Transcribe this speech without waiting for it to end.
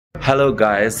Hello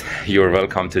guys, you're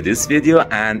welcome to this video,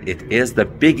 and it is the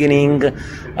beginning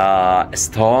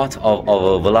start of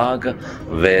our vlog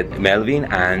with Melvin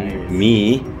and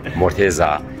me,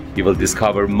 Morteza. You will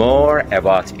discover more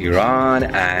about Iran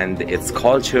and its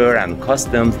culture and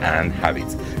customs and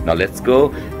habits. Now let's go,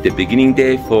 the beginning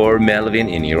day for Melvin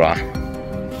in Iran.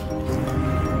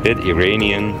 With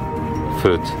Iranian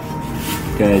food.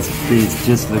 Guys, please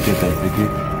just look at that,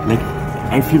 okay?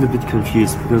 I feel a bit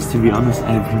confused because, to be honest,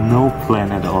 I have no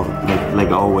plan at all,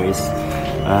 like always.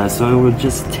 So I will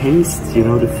just taste,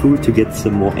 the food to get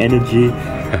some more energy.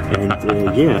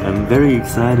 And yeah, I'm very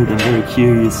excited. I'm very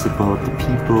curious about the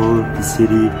people, the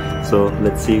city. So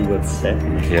let's see what's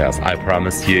happening. Yes, I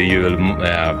promise you, you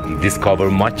will discover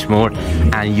much more,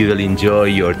 and you will enjoy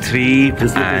your trip.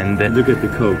 Just look at the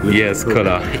Coke. Yes,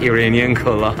 cola, Iranian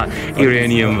cola,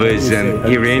 Iranian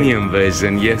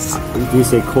version. Yes. Do you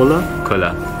say cola?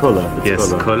 Cola. Cola. Yes,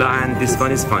 cola. Cola, and this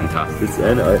one is Fanta.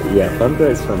 Yeah, Fanta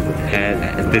is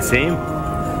Fanta. The same?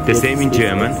 The same in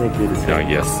German? Exactly the same. Oh,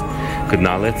 yes. Good,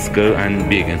 now let's go and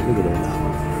begin. Look at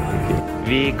that.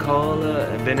 Okay. We call,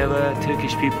 whenever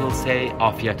Turkish people say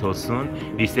Afiyet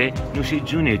olsun, we say Nushi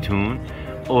Junetun,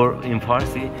 or in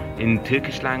Farsi, in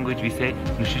Turkish language, we say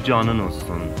Nushi Canın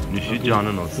olsun. Nushi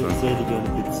Canın olsun. Say it again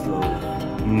a bit slow.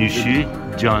 Nushi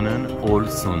Canın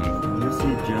olsun.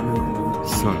 Nushi Canın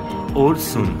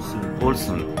olsun.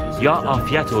 Olsun. Ya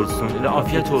afiyet olsun.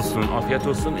 Afiyet olsun. Afiyet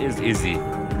olsun is easy.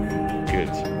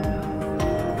 Good.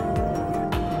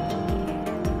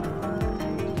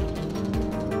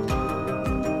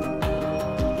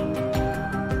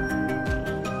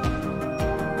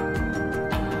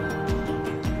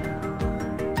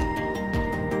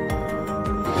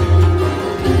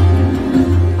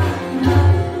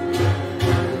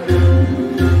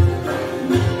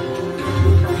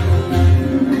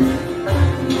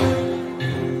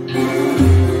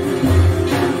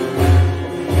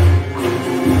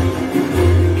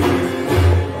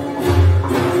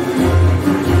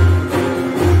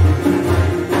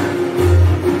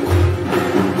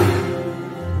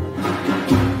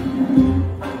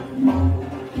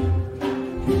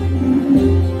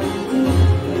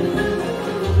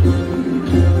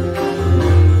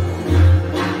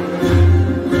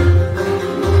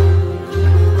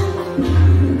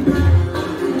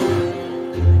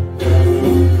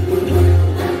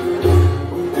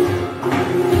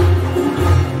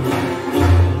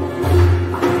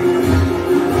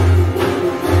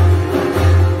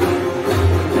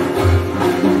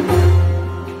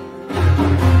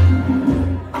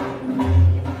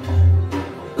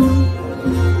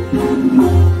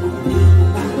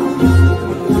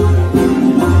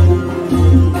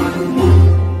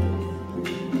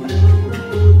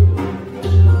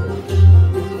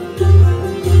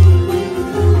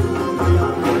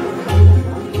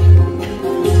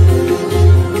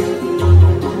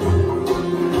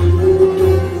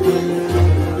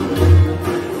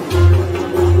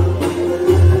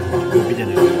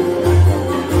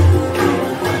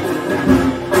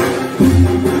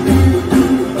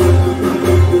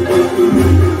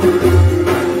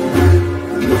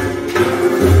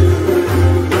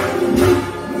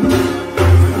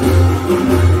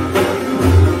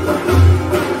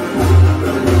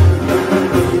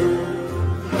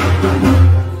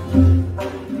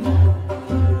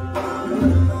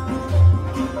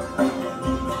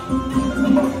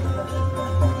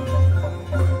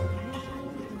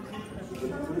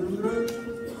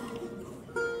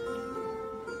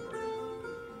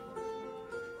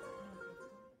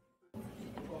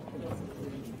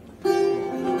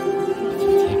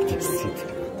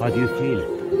 How do you feel?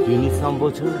 Do you need some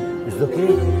water? Is it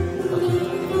okay?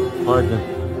 Okay. Pardon.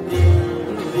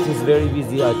 It is very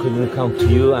busy. I couldn't come to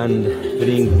you and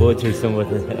bring water, some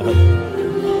water.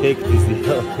 Take this.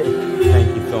 Okay.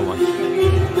 Thank you so much.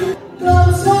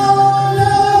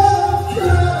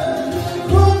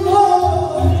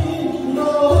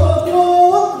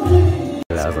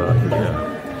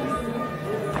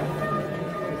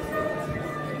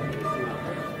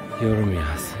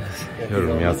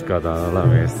 Yorum yaz kadar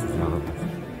versin.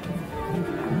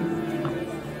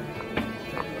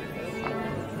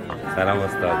 سلام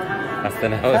استاد. خسته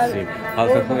نباشید.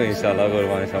 حالتون خوبه ان شاء الله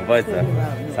قربان شما. وایسا.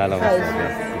 سلام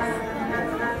استاد.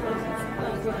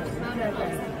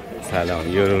 سلام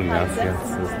yorum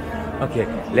yazıyorsunuz. Okay,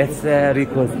 let's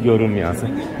record yorum yaz.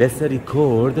 Let's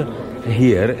record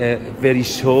here a very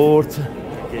short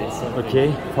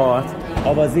part.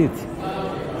 How was it?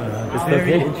 It's very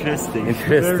okay? interesting.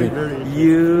 Interesting.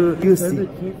 Very You see.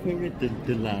 favorite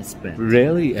the last band.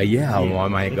 Really? Yeah. Oh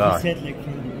my God. You said like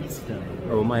from the East.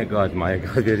 Oh my God.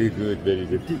 Very good. Very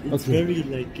good. It's very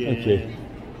like.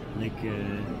 Like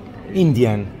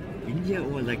Indian. India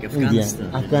or like India,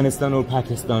 Afghanistan? Afghanistan or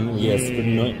Pakistan, yes, Yeah. but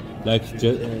no, like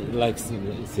just like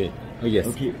say, oh yes.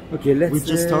 Okay. Okay, let's We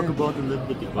just talk about a little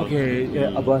bit about. Okay,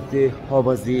 the- about the how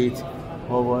was it?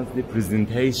 How was the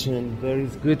presentation? Where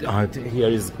is good? Here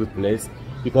is good place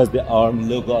because the arm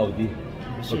logo of the.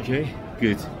 Okay,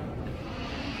 good.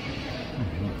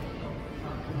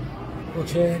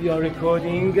 Okay, we are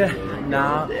recording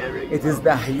now. It is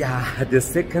the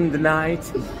second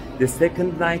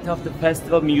night of the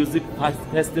festival, music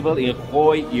festival in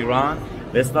Khoy, Iran,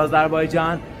 West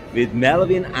Azerbaijan, with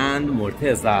Melvin and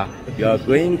Morteza. We are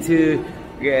going to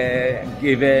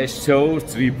give a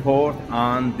short report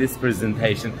on this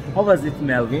presentation. How was it,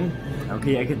 Melvin?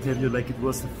 Okay, I can tell you, like, it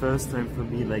was the first time for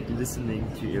me, like, listening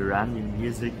to Iranian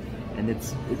music, and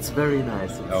it's very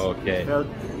nice. Okay. It felt a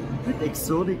bit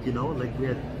exotic, you know, like we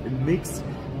had a mix.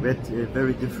 We had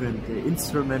very different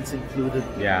instruments included.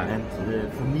 Yeah. And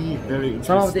for me, very interesting.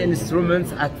 Some of the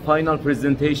instruments at final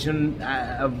presentation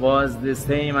was the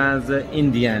same as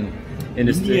Indian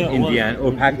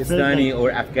or Pakistani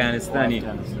or Afghanistani.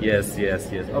 Yes.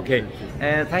 Okay.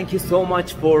 Thank you so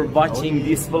much for watching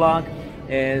this vlog.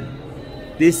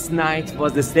 This night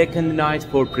was the second night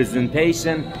for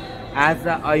presentation. As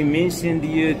I mentioned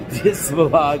you, this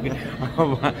vlog,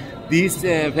 this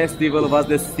festival was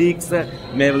the 6th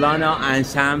Mevlana and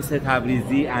Shams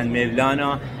Tabrizi and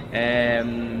Mevlana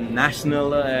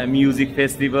National Music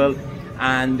Festival,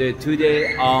 and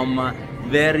today I'm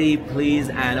very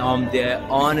pleased and I'm the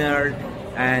honored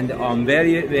and I'm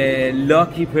very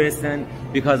lucky person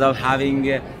because of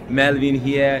having Melvin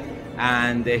here,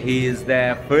 and he is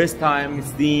the first time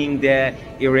seeing the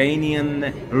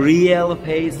Iranian real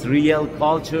face, real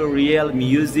culture, real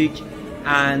music,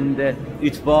 and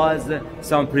it was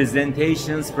some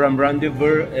presentations from around the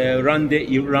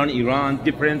Iran,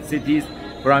 different cities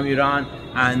from Iran,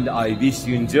 and I wish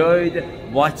you enjoyed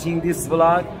watching this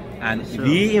vlog, and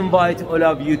we invite all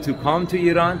of you to come to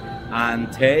Iran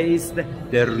and taste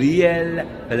the real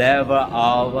flavor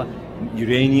of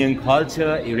Iranian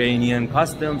culture, Iranian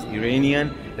customs,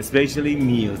 Iranian, especially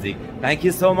music. Thank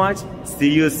you so much.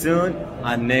 See you soon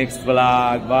on next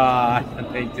vlog. Bye.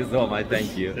 Thank you so much.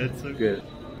 Thank you. That's okay. Good.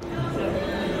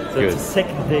 So it's the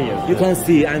second day of You can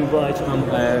see I'm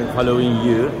following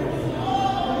you.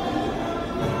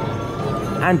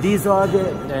 And these are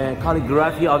the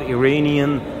calligraphy of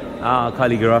Iranian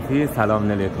calligraphy. Salam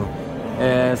alaikum.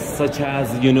 Such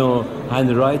as, you know,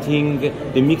 handwriting,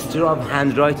 the mixture of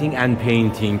handwriting and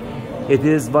painting. It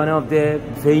is one of the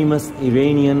famous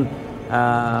Iranian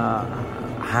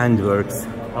handworks.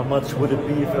 How much would it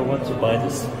be if I want to buy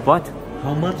this? What?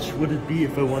 How much would it be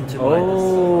if I want to buy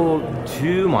this?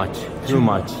 Too much.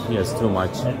 Yes, too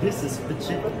much. And this is the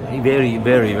cheap.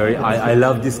 Very. I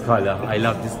love this color.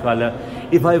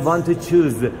 If I want to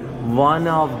choose one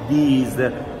of these,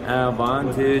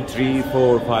 1, 2, 3,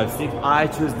 4, 5, 6, I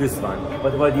choose this one.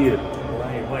 But what do you?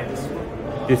 Why this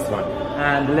one? This one.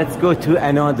 And let's go to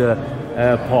another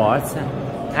part.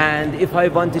 And if I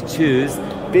want to choose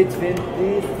between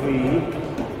these three,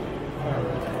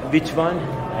 which one?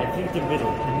 I think the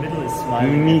middle. The middle is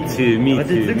smiling. Me too.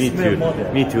 But it looks very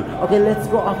modern. Me too. Okay, let's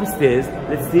go upstairs.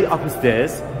 Let's see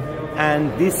upstairs.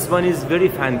 And this one is very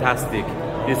fantastic.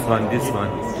 This one.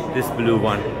 This blue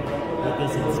one. What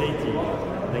does it say to you?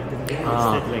 Like the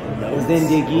middle is like notes?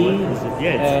 زندگی What is it?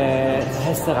 Yeah,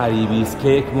 حس غریبی است که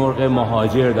یک مرغ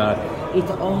مهاجر دارد.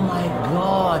 Oh my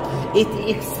God! It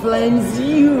explains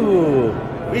you.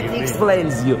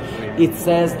 It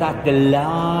says that the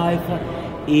life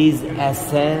is a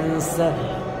sense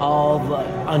of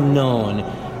unknown,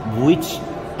 which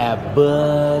a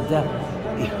bird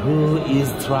who is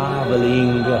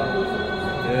traveling.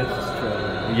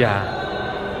 Yeah.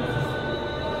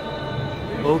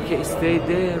 Okay, stay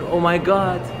there. Oh my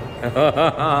God.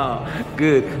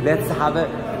 Good. Let's have it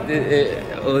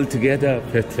all together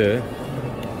better.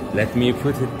 Let me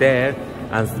put it there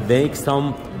and make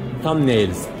some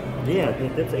thumbnails. Yeah,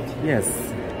 that's actually. Yes.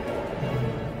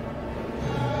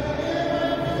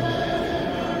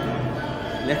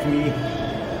 Let me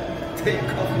take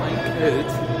off my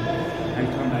coat and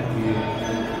come back to you.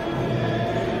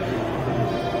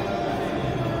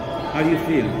 How do you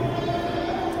feel?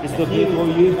 It's okay for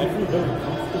you? I feel very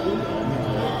comfortable.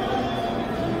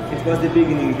 It was the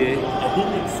beginning day. I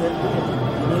didn't accept it.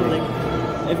 You know, like,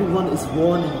 everyone is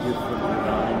warning you from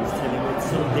Iran and is telling you it's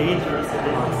so dangerous.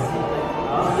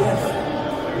 Oh, yes.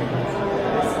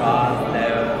 This was the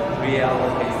real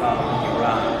face of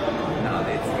Iran. Now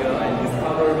let's go and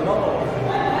discover more.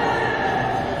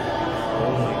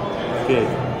 Oh my God.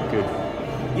 Good.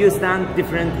 You stand in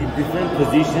different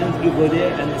positions. You go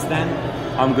there and stand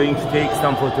I'm going to take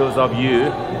some photos of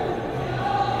you.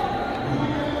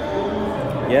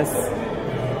 Yes.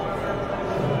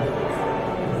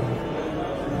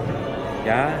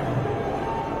 Yeah.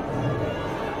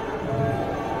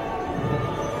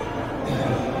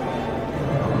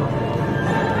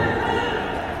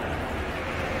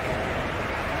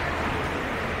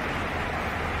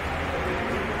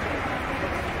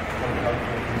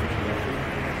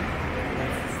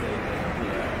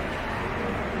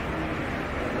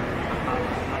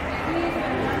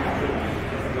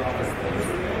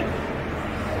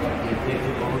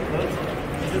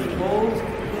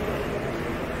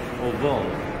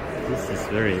 This is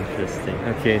very interesting.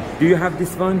 Okay, do you have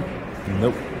this one?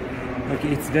 Nope. Okay,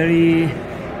 it's very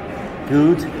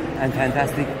good and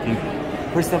fantastic thing.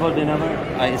 First of all, whenever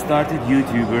I started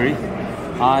YouTuber,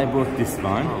 I bought this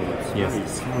one. Oh,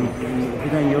 yes.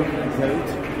 Put on your coat.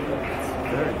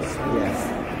 Yes.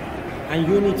 And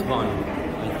you need one,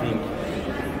 I think.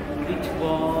 It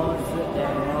was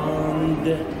around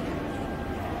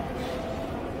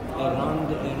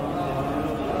 100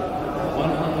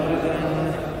 and...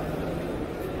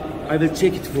 I will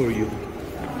check it for you.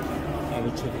 I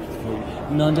will check it for you.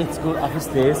 Now let's go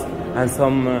upstairs and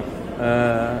some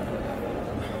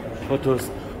photos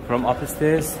from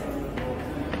upstairs.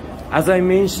 As I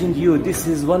mentioned you, this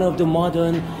is one of the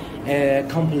modern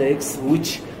complex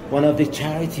which one of the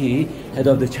head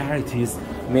of the charities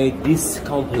made this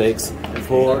complex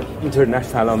for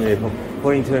international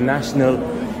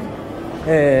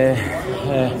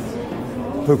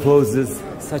purposes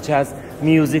such as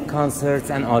music concerts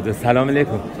and others. Salam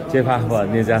alaikum. چه احوال؟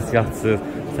 نجات یافتید.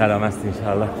 سلام است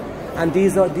inshallah. And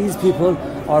these people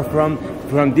are from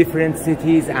different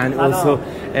cities and also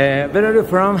where are you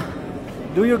from?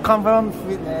 Do you come from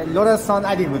Lorestan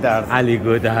Ali Gudars? Ali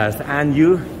Gudars. And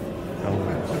you?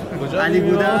 Ali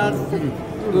Gudars.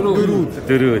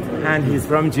 Durud. And he's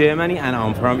from Germany and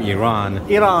I'm from Iran.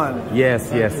 Iran. Yes.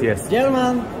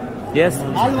 German. Yes.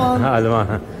 Alman.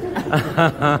 Alman.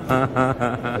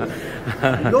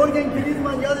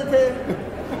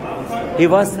 He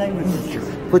was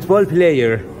football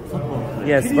player.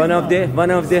 Yes, one of the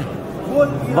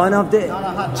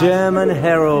German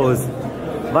heroes.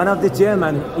 One of the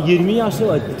German 20 yaşı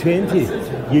var, 20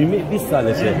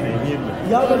 سالشه.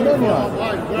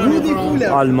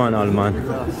 Alman.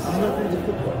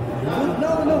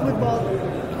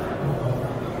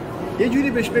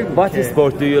 What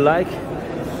sport do you like?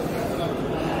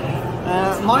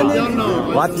 My name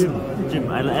is What? Gym.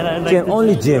 I like Gym,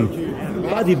 only gym.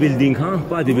 Bodybuilding, huh?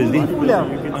 Bodybuilding.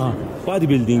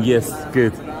 Bodybuilding, yes,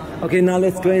 good. Okay, now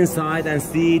let's go inside and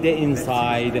see the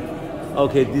inside.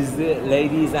 Okay, these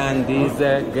ladies and these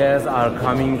girls are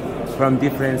coming from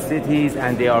different cities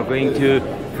and they are going to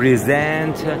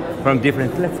present from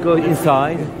different. Let's go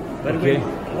inside. Okay.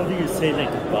 How do you say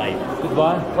like goodbye?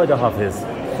 Goodbye. Khuda Hafiz.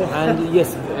 And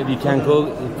yes, we can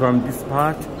go from this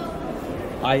part.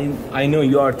 I know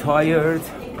you are tired,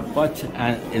 but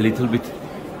a little bit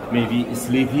maybe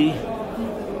sleepy.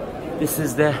 This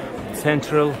is the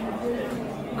central.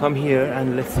 Come here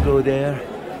and let's go there.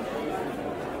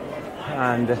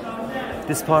 And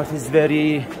this part is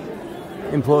very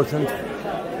important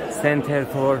center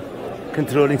for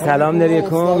controlling. Salam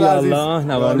alaikum, ya Allah.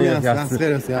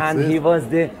 And he was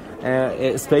the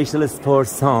specialist for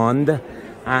sound,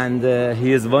 and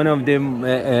he is one of the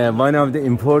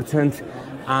important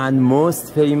and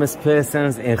most famous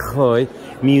persons in Khoi,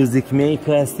 music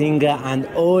maker, singer, and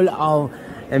all our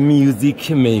music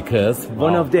makers. Wow.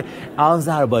 One of the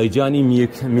Azerbaijani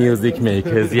music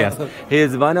makers, yes. He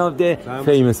is one of the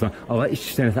famous one. آقا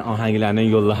ایش تنها آهنگلرden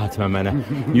yolla حتما منه.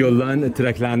 Yollan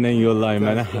tracklerden yollayın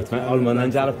منه حتما.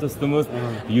 Almandan جرب دوستumuz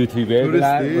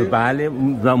YouTuber'lar بله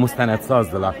و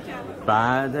مستندسازdılar.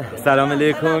 بعد سلام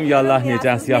علیکم یالله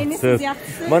نجات یافتید.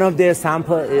 One of the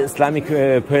Islamic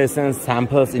persons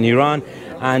samples in Iran,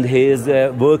 and he is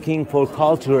working for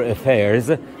cultural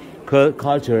affairs.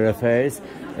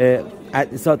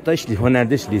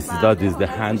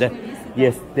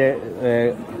 Yes, the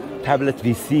tablet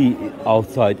we see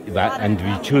outside and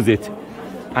we choose it,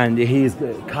 and he is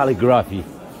calligraphy.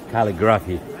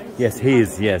 Yes, he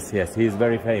is. Yes, he is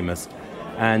very famous,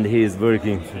 and he is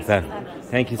working.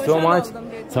 Thank you so much.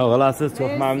 Sağ olasınız,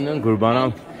 çok memnun,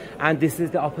 kurbanım. And this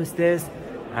is the upstairs,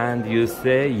 and you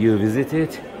visit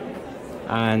it,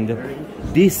 and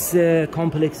this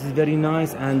complex is very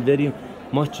nice and very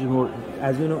much more.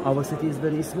 As you know, our city is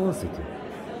very small city.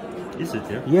 Is it?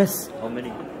 Yeah? Yes. How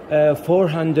many?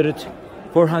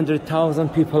 400,000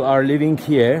 people are living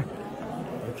here.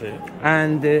 Okay.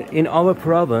 And in our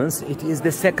province, it is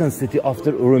the second city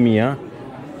after Urumia.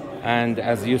 And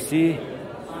as you see,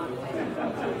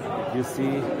 You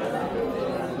see,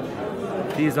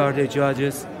 these are the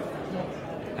judges,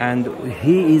 and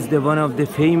he is the one of the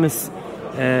famous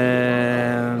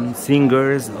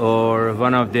singers, or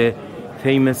one of the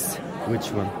famous. Which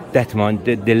one? That one.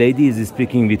 The lady is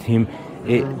speaking with him.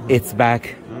 It's back.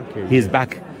 Okay, He's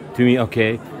back to me.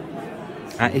 Okay.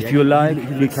 If you like,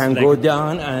 we can go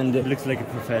down and. He looks like a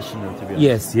professional, to be honest.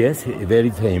 Yes, yes,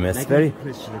 very famous. Like very.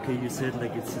 Question, okay, you said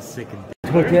like it's the second.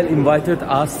 Hotel invited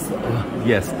us.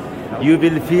 Yes, you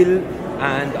will feel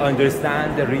and understand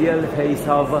the real face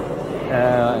of,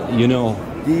 you know,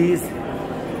 these.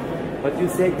 What you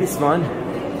say? This one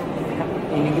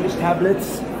in English, tablets,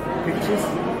 pictures.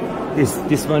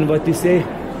 This one. What you say?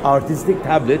 Artistic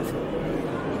tablet.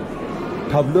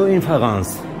 Tableau in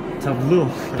France. Tableau.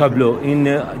 Tableau. In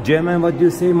German, what do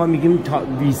you say?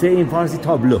 We say in Farsi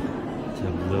tableau.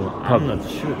 Tableau. I'm not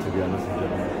sure, to be honest with you.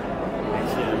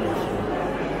 Actually, I'm not sure.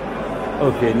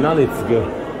 Okay, now let's go.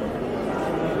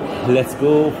 Let's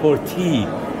go for tea.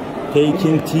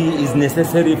 Taking tea is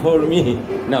necessary for me.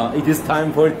 Now it is time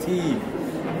for tea.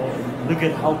 Look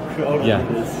at how crowded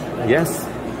it is. Yes.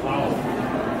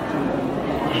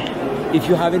 If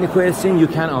you have any question, you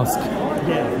can ask.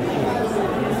 Yeah.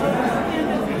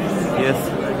 Yes.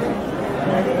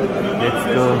 Let's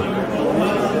go.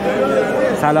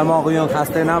 سلام آقایون،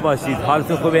 خسته نباشید.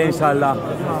 حالتون خوبه انشالله.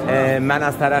 من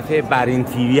از طرف برین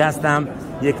تیوی هستم.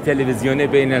 یک تلویزیون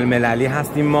بین المللی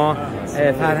هستیم ما.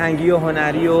 فرهنگی و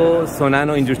هنری و سنن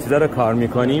و اینجور چیزا رو کار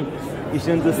میکنیم.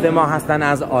 ایشون دوست ما هستن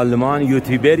از آلمان،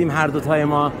 یوتیوبریم هر دوتای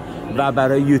ما و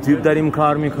برای یوتیوب داریم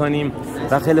کار میکنیم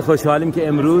و خیلی خوشحالیم که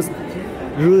امروز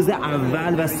روز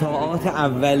اول و ساعات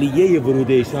اولیه ورود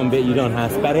ایشان به ایران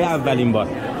هست. برای اولین بار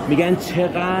میگن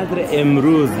چقدر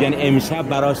امروز، یعنی امشب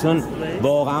براشون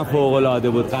واقعا فوق العاده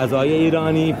بود. غذای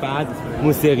ایرانی، بعد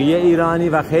موسیقی ایرانی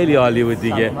و خیلی عالی بود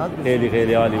دیگه.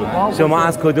 خیلی عالی بود. شما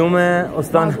از کدوم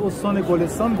استان؟ از استان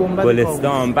گلستان، گنبد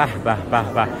گلستان. به به به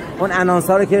به. اون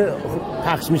انانسا رو که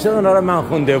پخش میشه اونا رو من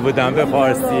خونده بودم به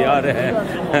فارسی. آره.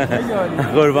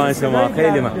 قربان شما،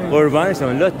 خیلی من قربان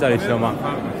شما، لطف دارید شما.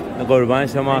 قربان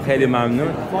شما، خیلی ممنون.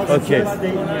 اوکی.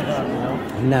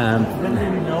 نه.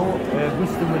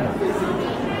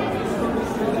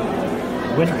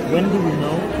 When do we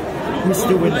know who's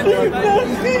the winner?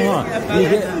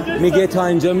 میگه تا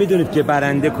اینجا میدونید که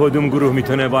برنده کدوم گروه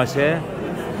میتونه باشه؟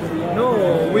 No,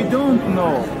 we don't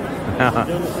know.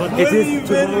 It is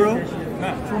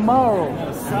Tomorrow.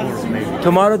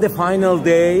 Tomorrow the final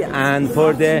day, and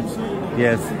for the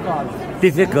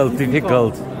difficult. Very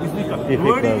difficult.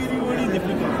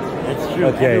 That's true.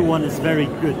 Okay. Everyone is very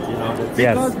good, you know.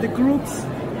 Because the groups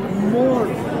more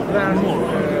than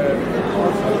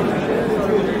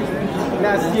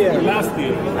last year.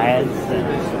 I understand.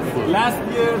 Last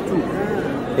year too.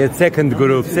 It's second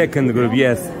group,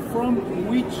 yes. From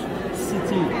which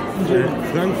city?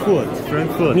 Frankfurt.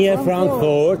 Near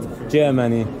Frankfurt,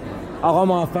 Germany. آقا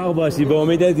موفق باشی، به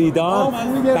امید دیدار.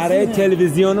 برای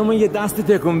تلویزیونمون یه دست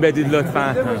تکون بدید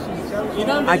لطفاً.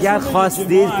 اگر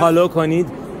خواستید فالو کنید.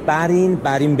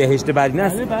 برین بهشت برین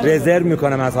است. رزرو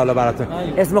میکنم از حالا براتون.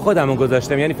 اسم خودمون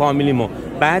گذاشتم، یعنی فامیلیمو.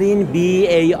 برین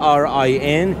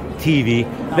BARIN TV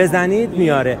بزنید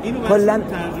میاره. کلا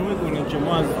ترجمه کنید که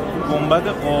ما از گنبد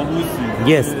قابوسیم.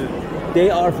 Yes. They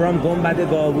are from گنبد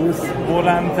قابوس.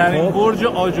 بلندترین برج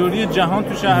آجوری جهان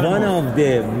تو شهر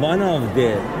One of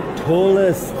the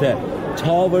tallest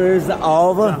towers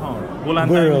of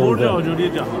بلندترین world. برج آجوری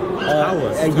جهان.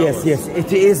 Yes.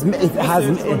 It has.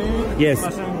 Yes.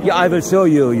 Yeah, I will show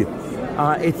you.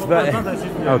 It's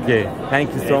okay. Thank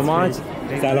you so much.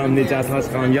 سلام نجات هاش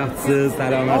خامیاتسız.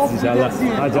 سلامت انشالله.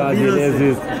 حاجی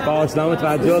عزیز. باهاشنامه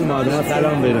توجه مادر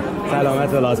سلام بریم.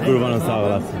 سلامت ولاس قربان سağ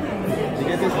olasın.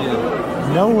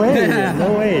 No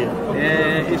way.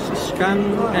 Ich kann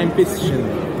ein bisschen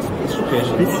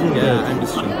sprechen. Ja, ein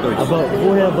bisschen Deutsch. Aber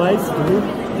woher weißt du,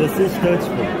 dass ich Deutsch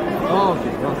bin? Oh,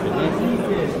 okay.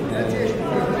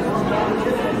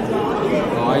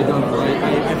 I don't know.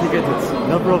 I forget it.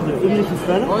 No problem. English is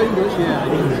better? Oh, English,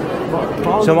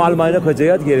 yeah. شما آلمانی رو کجا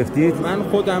یاد گرفتید؟ من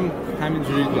خودم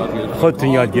همینجوری یاد گرفتم. خودتون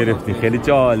یاد گرفتید. خیلی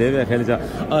جالبه.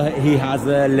 He has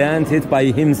learned it by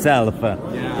himself.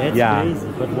 That's Yeah. crazy,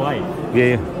 but why?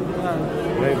 Yeah.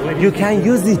 You can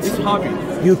use it. It's hobby.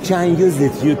 You can use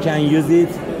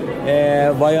it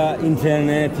via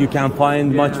internet. You can find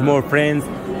much more friends,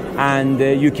 and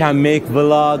you can make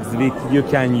vlogs with. You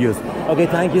can use. Okay,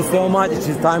 thank you so much. It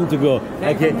is time to go.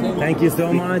 Okay, thank you so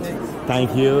much. Thank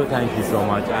you so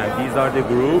much. And these are the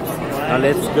groups. Now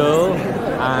let's go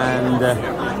and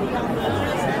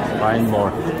find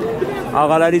more.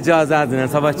 آقالاری اجازه دادن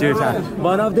صباح چه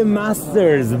one of the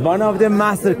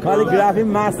master calligraphy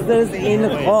masters in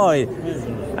Khoi,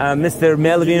 Mr.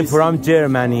 Melvin from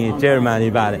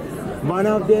Germany بله. One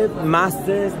of the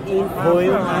masters in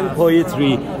poem and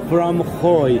poetry from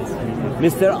Khoi,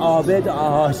 Mr. Abed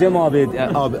Hashim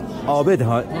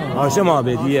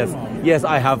Abed, yes,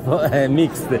 I have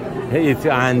mixed it,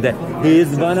 and he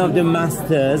is one of the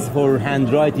masters for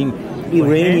handwriting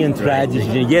Iranian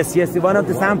tradition. Yes, one of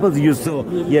the samples you saw.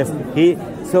 Yes, he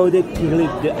saw the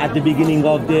at the beginning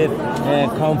of the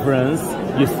conference.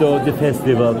 You saw the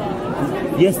festival.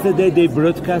 Yesterday they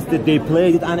broadcasted, they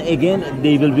played it, and again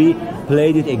they will be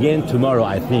played it again tomorrow,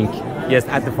 I think. Yes,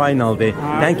 at the final day.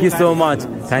 Thank you so much.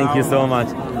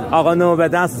 آقا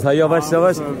نوبت است ها یواش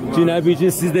جناب بیچون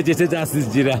سیزده چه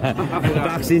جاسوس جیره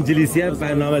بخش انگلیسی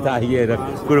برنامه تهیه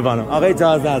قربانم آقا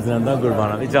اجازه ازنم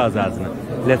قربانم اجازه ازنم.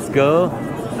 Let's go,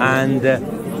 and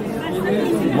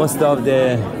most of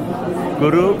the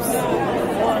groups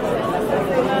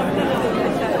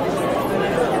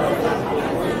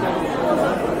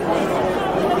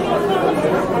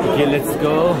okay, let's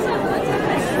go.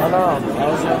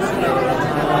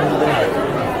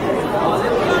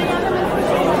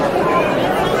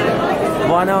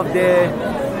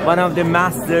 One of the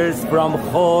masters from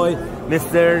Khoi,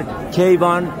 Mr.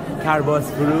 Kayvan Karbas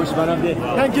Furush, one of the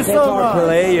guitar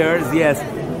players. Yes,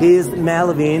 he's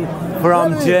Melvin from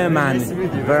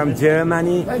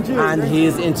Germany, and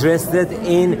he's interested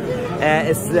in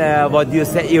what you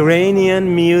say Iranian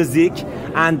music,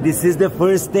 and this is the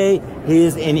first day he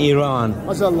is in Iran.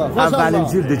 اولین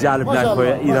جلد جلب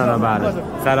نکنه ایران بله.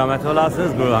 سلامت و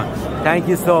لاسنز گروه. Thank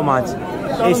you so much.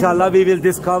 Inshallah we will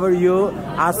discover you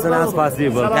as soon as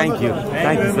possible. Thank you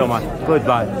so much.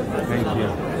 Goodbye. Thank you.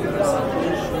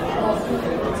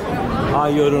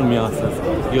 yorulmayasınız.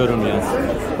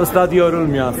 Ustad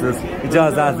yorulmayasınız.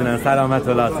 İcazə edin. Selamet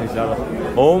olasın inşallah.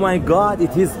 Oh my God,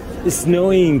 it is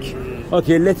snowing.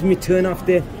 Okay, let me turn off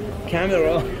the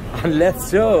camera and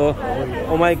let's show.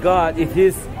 Oh my God, it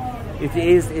is. Let's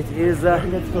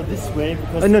go this way.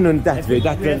 No, that way.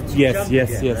 Yes.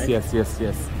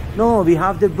 No, we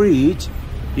have the bridge.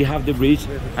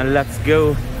 And let's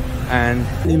go. And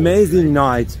amazing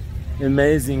night.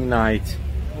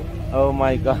 Oh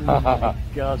my God.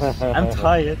 Gosh, I'm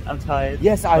tired.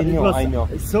 Yes, I know.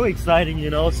 It's so exciting, you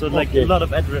know, so like a lot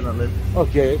of adrenaline.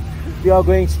 Okay. We are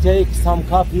going to take some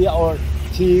coffee or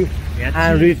tea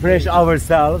and refresh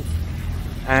ourselves.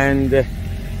 And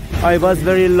I was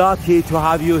very lucky to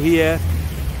have you here.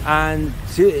 And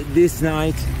this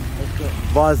night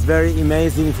was very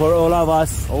amazing for all of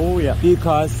us. Oh yeah.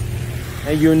 Because,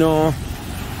 you know,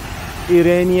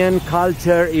 Iranian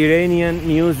culture, Iranian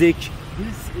music.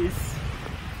 This is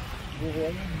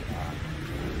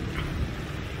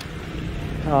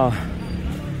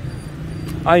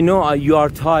I know you are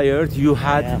tired. You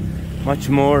had much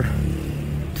more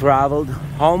traveled.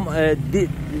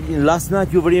 Last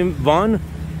night you were in one?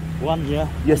 One, yeah.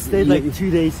 You stayed like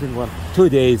 2 days in one. 2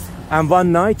 days. And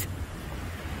one night?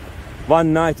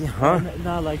 One night, huh?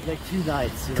 No, like 2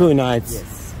 nights. 2 nights.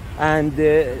 Yes. And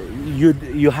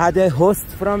you had a host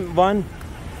from one?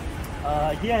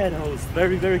 Yeah, I had a host.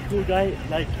 Very, very cool guy.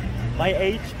 Like my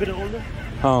age, a bit older.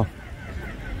 Oh,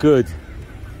 good.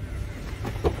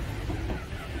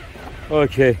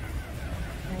 Okay.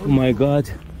 Oh my God.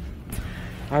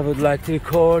 I would like to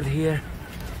record here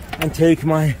and take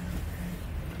my...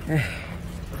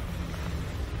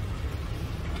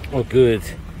 Oh, good.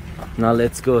 Now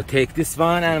let's go take this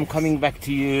one and I'm coming back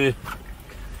to you.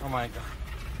 Oh my God.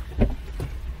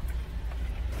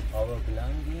 Our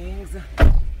belongings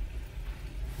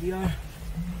here.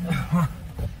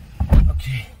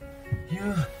 Okay.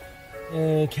 You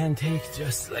can take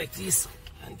just like this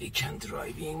and we can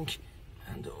driving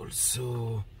and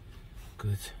also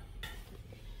good.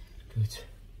 Okay.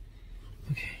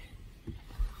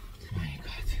 My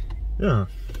God. Yeah,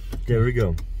 there we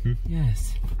go.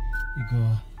 Yes, you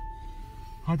go.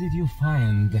 How did you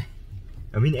find?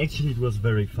 I mean, actually, it was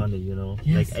very funny, you know.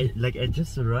 Yes. I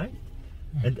just arrived,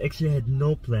 and actually I had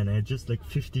no plan. I had just like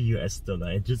 $50 US.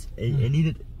 I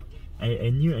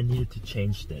knew I needed to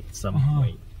change that some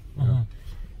way.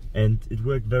 And it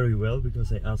worked very well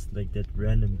because I asked like that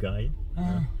random guy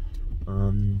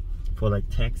for like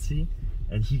taxi,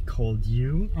 and he called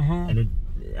you, and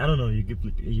I don't know,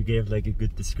 you gave like a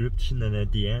good description, and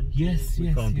at the end we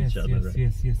found each other.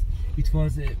 Yes. It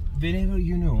was whenever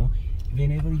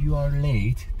you are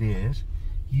late there,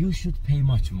 you should pay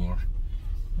much more.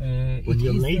 When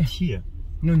you're late here?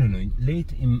 No,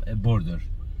 late in border.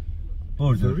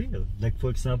 For real. Like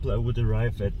for example, I would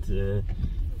arrive at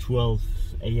 12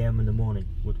 a.m. in the morning.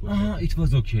 It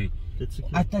was okay. That's okay.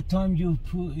 At that time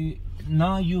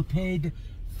now you paid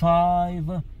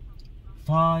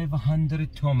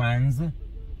 500 tomans,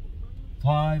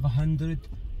 500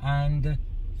 and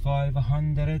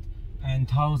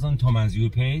 1,000 tomans you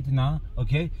paid now,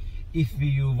 okay? If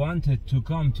you wanted to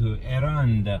come to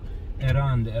around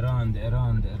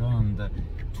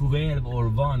 12 or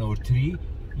 1 or 3,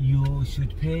 you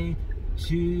should pay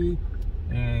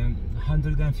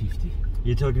 250.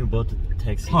 You're talking about the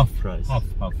taxi price? Half.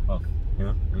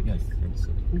 Yeah? Okay. Yes.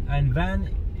 And van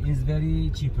is very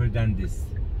cheaper than this.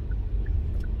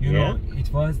 You know,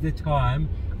 it was the time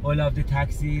all of the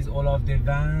taxis, all of the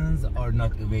vans are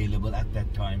not available at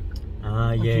that time.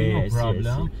 Okay, No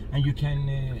problem. And you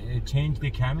can change the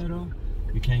camera.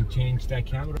 You can change the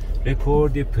camera.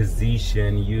 Record the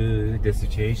position, the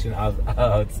situation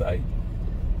outside.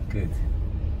 Good.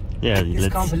 Yeah,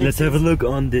 let's have a look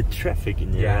on the traffic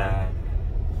in here. Yeah.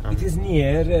 It is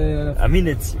near. I mean,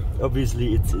 it's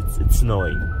obviously it's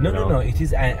snowing. No. It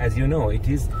is, as you know, it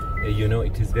is.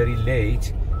 It is very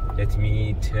late. Let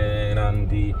me turn on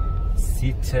the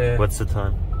seat. What's the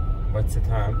time?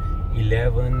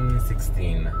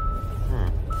 11:16.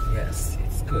 Yes,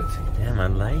 it's good. Damn, I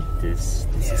like this.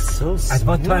 This is so smooth. At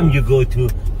what time you go to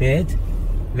bed?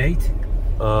 Late?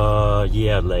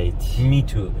 Yeah, late. Me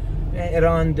too.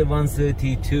 Around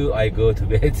 1:32 I go to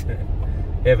bed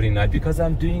every night because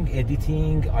I'm doing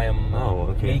editing. I am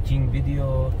making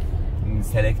video,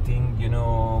 selecting,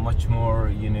 much more,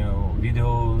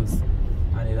 videos.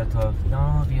 And a lot of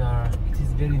it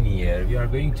is very near. We are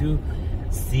going to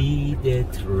see the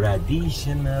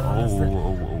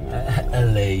traditional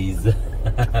LAs.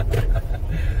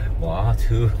 What?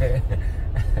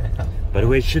 By the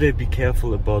way, should I be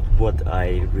careful about what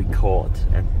I record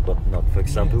and what not? For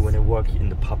example, when I work in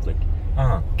the public,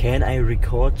 can I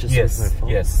record just with my phone?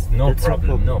 Yes, no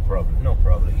problem.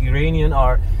 Iranians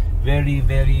are very,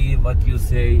 very, what you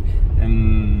say,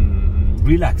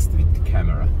 relaxed with the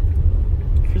camera.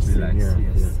 Relaxed,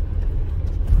 yes.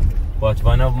 But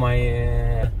one of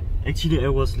my actually, I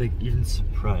was like even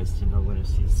surprised, when I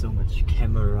see so much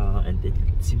camera and it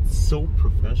seems so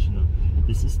professional.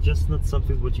 This is just not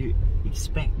something what you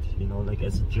expect, like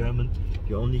as a German,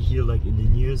 you only hear like in the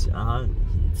news,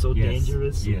 it's so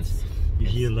dangerous. Yes. You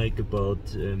hear like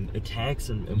about attacks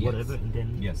and whatever, and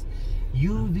then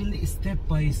you will step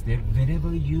by step.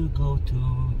 Whenever you go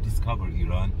to discover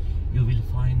Iran, you will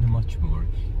find much more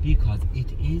because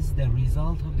it is the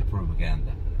result of the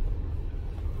propaganda.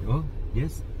 Oh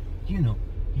yes, you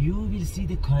will see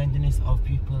the kindness of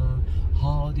people,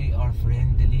 how they are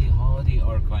friendly, how they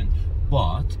are kind.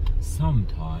 But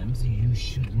sometimes you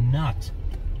should not.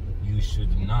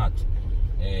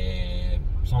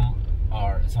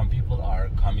 Some people are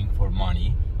coming for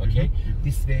money. Okay,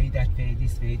 this way, that way,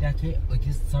 this way, that way.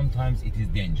 Sometimes it is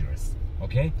dangerous.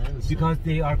 Okay, because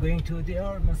they are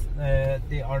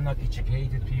not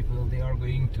educated people. They are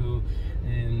going to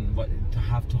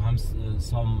have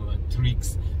some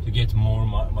tricks to get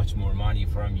much more money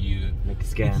from you. Like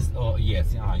scam.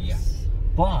 Yes.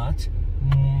 But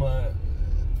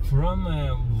from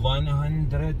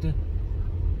 100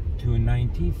 to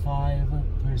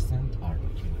 95% are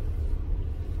okay.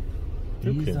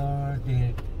 These are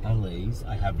the LAs.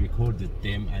 I have recorded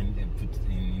them and put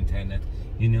in internet.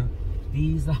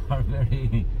 These are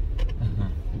very.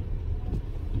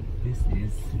 This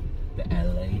is the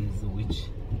LAs which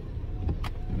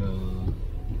go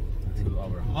to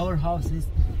our houses.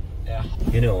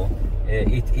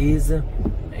 It is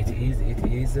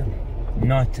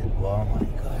not. Oh my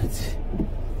God!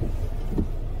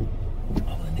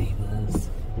 Our neighbors.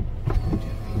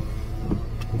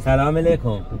 سلام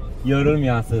علیکم. یارو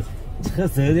میاسس. چه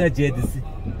سری جدیسی.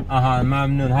 آها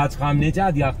ممنون. هاچ خام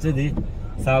نجات یاقچدی.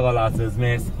 ساق الاساس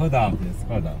مرس. خداحافظ.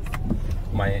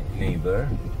 My neighbor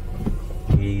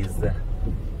is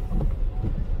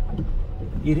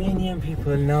Iranian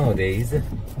people nowadays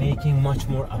making much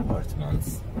more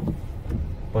apartments.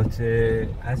 But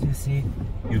as you see,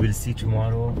 you will see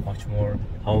tomorrow much more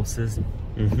houses,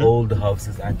 old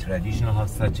houses and traditional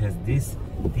houses such as this.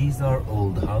 These are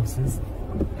old houses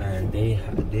and they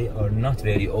are not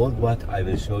very old, but I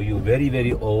will show you very,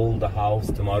 very old house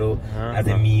tomorrow. At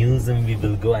the museum we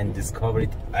will go and discover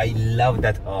it. I love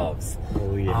that house.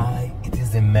 Oh yeah. It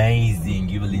is amazing.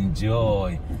 You will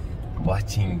enjoy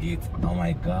watching it. Oh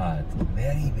my God,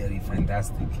 very, very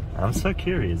fantastic. I'm so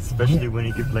curious, especially when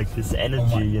you give like this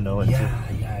energy,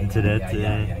 into that.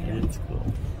 It's cool.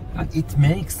 It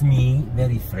makes me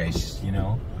very fresh,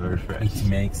 Very fresh. It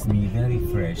makes me very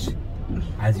fresh.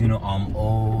 as you know, I'm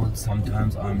old.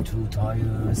 Sometimes I'm too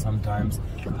tired. Sometimes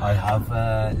I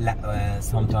have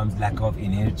sometimes lack of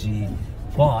energy.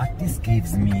 But this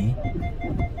gives me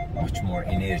much more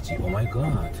energy. Oh my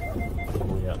God!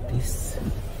 This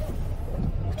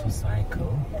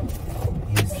motorcycle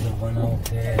is one of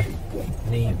the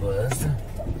neighbors.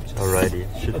 Alrighty,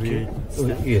 should we?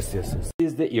 Yes. This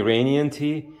is the Iranian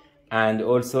tea, and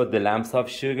also the lumps of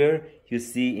sugar you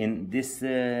see in this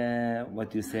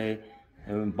what you say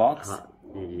box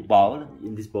bowl.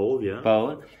 In this bowl, yeah.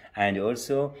 Bowl, and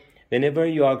also whenever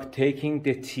you are taking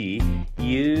the tea,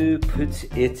 you put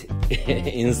it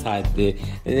inside the.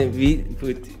 We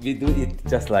do it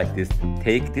just like this.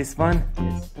 Take this one,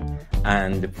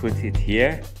 and put it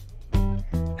here,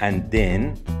 and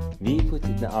then we put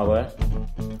it in our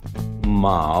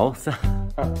mouth.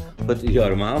 Put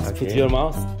your mouth. Okay. Put your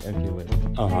mouth. Okay, wait.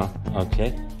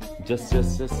 Okay. Just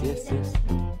yes.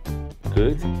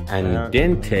 Good. And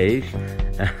then take.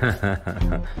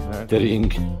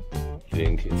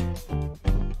 Drink it.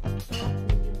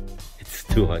 It's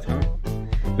too hot, huh?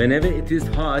 Whenever it is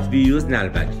hot, we use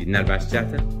nalbaki.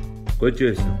 Good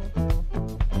Jason.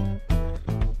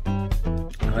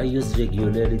 I use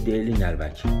regularly daily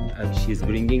nalbaki. She's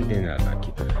bringing the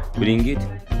nalbaki. Bring it.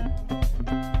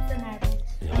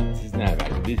 Yeah, this is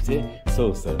nalbaki. This is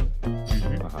sauce.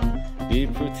 We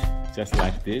put just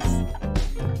like this.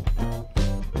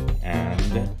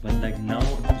 And But like now,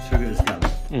 sugar is gone.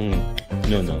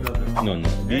 no.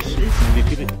 We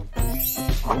keep it.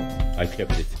 I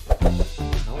kept it.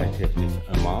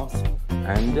 A mouse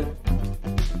and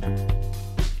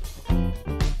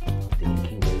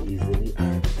thinking very easily,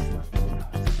 and it's not very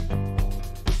hard.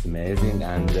 It's amazing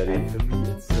and very. For me,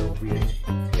 it's so weird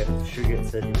to have the sugar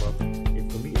inside your mouth.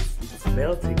 And for me, it's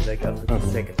melting like after 2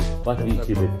 seconds. But we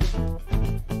keep it.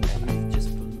 And you just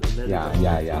let it out.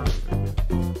 Yeah.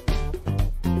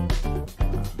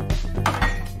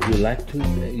 You like to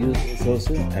use sauce?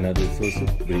 Another sauce?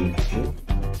 Bring it too.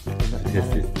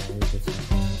 Test it.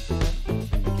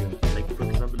 Like for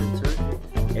example in Turkey,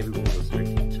 everyone was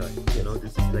drinking chai. You know,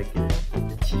 this is like a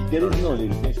tea. There is no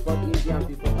limit, but Indian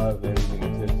people are very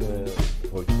limited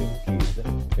for teas.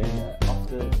 Then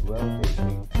after 12 they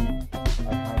drink tea.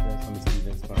 I had some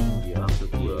students from India. After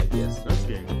 12, yes.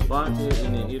 Okay. But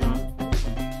in Iran,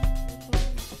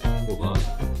 oh wow.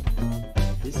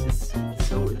 This is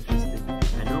so interesting.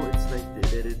 I know it's like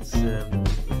that it's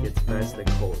it gets fast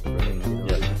like cold, right? You know,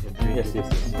 Yeah. you can drink Yes. it.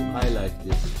 I like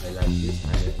this. And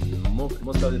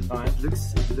most of the time.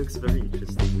 It looks very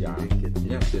interesting when Yeah. you drink it.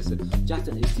 Yes.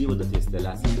 Jackson is still the taste. The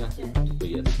last one. So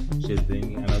yes, she's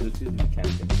bringing another two. You can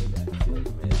take that.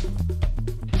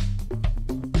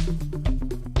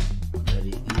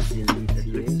 Very easily. It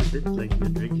looks a bit like you're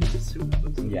drinking the soup. Or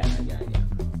something. Yeah.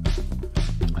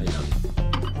 I love it.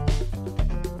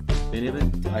 Whenever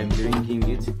I'm drinking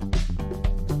it,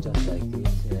 just like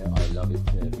this, I love it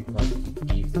because it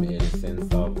gives me a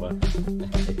sense of a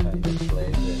kind of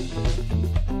pleasure.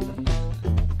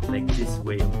 Like this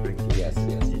way of drinking. Yes.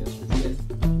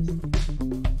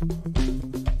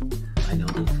 I know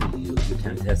that you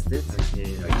can test it.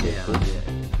 Okay. Good.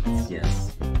 Yes.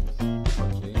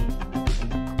 Okay.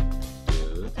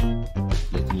 Good.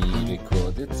 Let me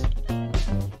record it.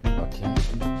 Okay.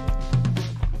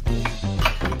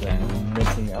 We can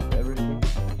Messing up everything.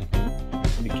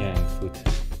 we can put.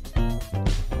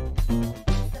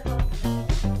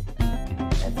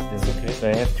 That's okay. So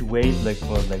I have to wait like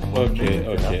for like 1 minute.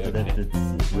 And after that, it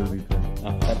will be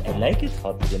done. But I like it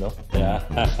hot, you know. Yeah.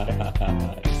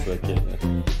 It's okay.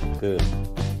 Good.